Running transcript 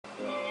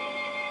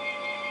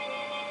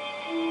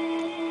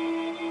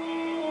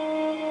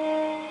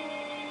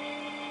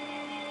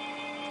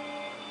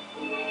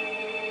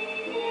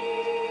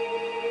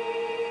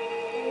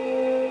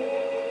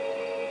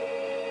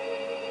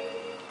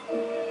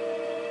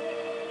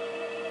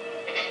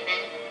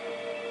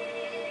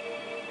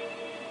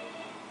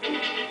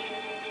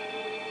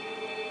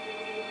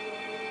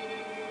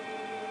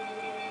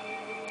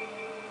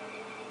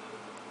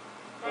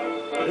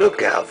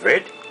Look,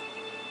 Alfred.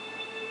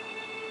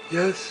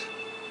 Yes?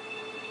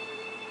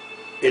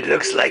 It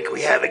looks like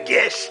we have a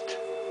guest.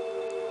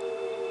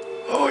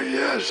 Oh,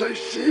 yes, I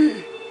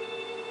see.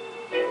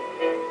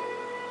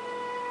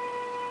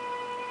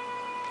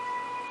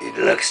 It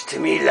looks to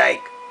me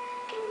like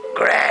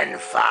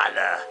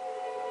Grandfather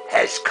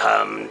has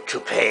come to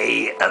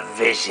pay a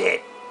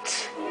visit.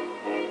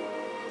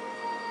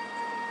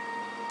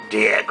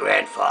 Dear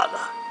Grandfather,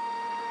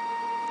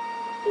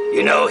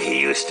 you know he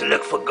used to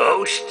look for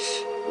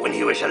ghosts when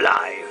he was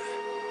alive.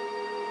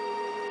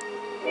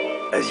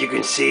 As you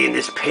can see in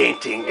this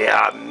painting, there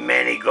are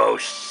many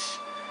ghosts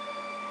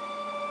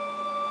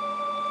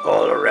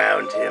all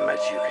around him, as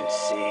you can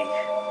see.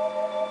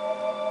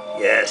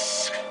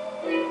 Yes,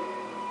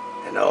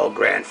 and all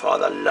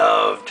Grandfather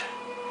loved.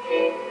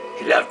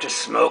 He loved to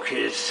smoke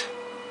his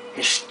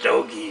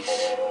stogies.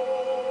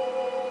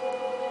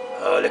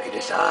 Oh, look at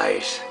his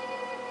eyes.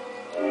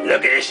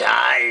 Look at his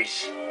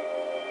eyes.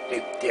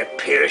 They're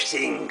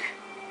piercing.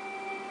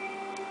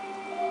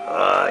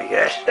 Oh,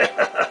 yes.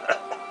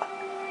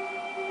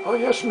 Oh,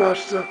 yes,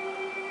 Master.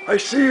 I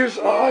see his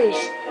eyes.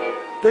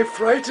 They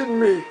frighten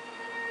me.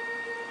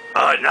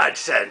 Oh,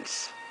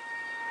 nonsense.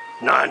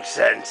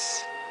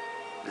 Nonsense.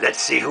 Let's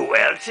see who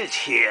else is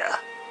here.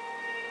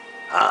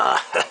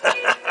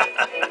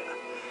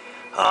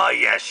 Oh,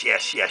 yes,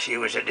 he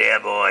was a dear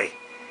boy.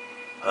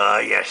 Oh,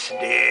 yes,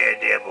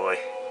 dear boy.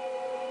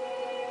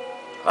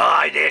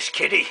 Ah, there's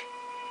Kitty.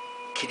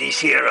 Kitty's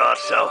here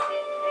also.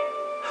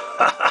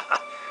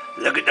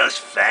 Look at those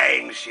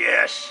fangs,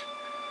 yes.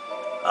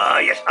 Ah,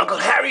 yes, Uncle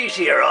Harry's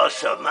here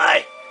also.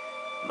 My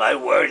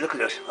word, look at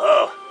those.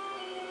 Oh,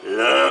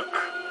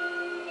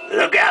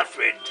 look,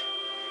 Alfred.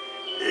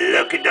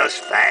 Look at those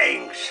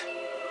fangs.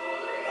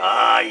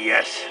 Ah,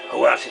 yes.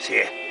 Who else is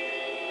here?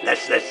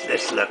 Let's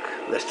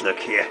look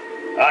here.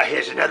 Ah,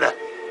 here's another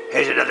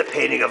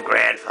painting of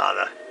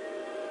Grandfather.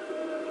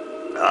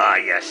 Ah,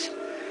 yes.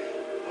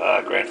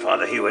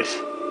 Grandfather, he was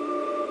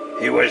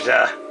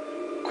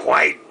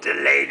quite the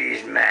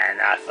ladies' man,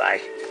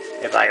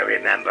 if I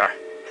remember.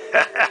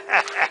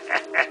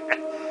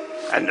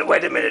 And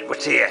wait a minute,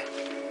 what's here?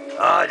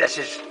 Oh, that's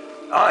his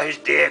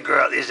dear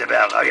girl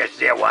Isabel. Oh yes,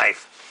 dear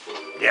wife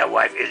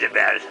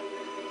Isabel.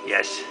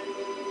 Yes.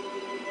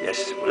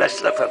 Well,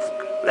 let's look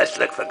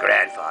for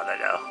Grandfather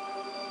now.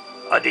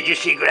 Oh, did you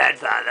see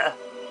Grandfather?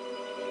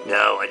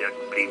 No, I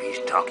don't believe he's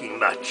talking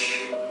much.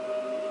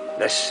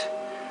 Let's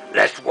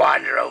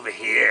wander over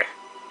here.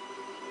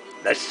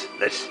 Let's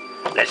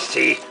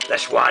see.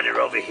 Let's wander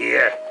over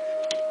here.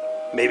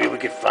 Maybe we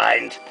could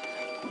find.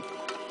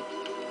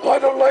 Oh, I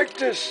don't like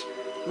this,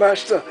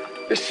 Master.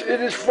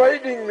 It is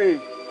frightening me.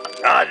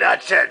 Oh,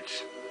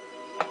 nonsense.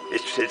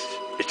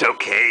 It's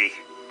okay.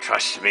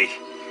 Trust me.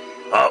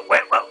 Oh,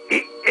 wait, well,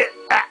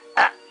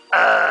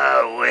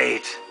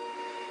 wait.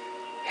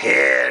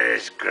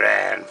 Here's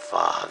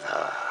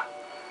Grandfather.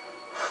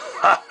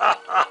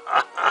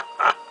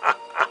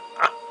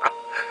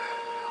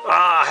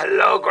 Ah,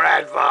 hello,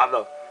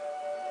 Grandfather.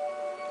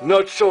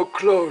 Not so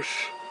close.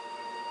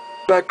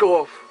 Back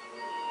off.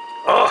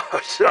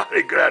 Oh,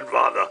 sorry,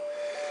 Grandfather.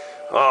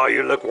 Oh,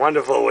 you look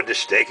wonderful with the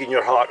stake in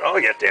your heart. Oh,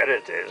 yeah, there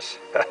it is.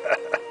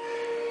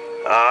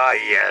 Ah,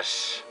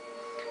 yes.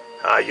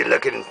 You're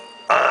looking...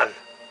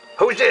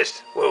 who's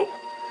this? Whoa.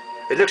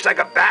 It looks like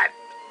a bat.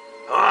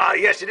 Ah,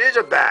 yes, it is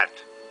a bat.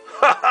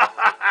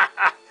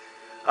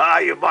 Ah,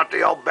 you bought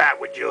the old bat,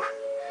 would you?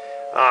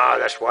 Ah,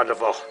 that's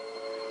wonderful.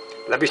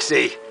 Let me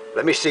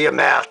see your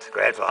mouth,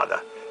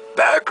 Grandfather.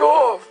 Back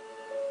off.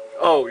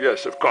 Oh,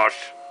 yes, of course.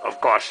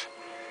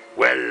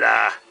 Well,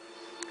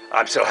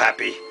 I'm so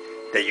happy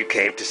that you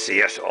came to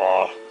see us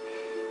all.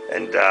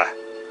 And,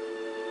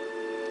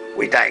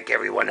 we thank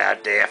everyone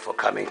out there for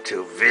coming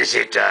to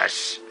visit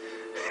us.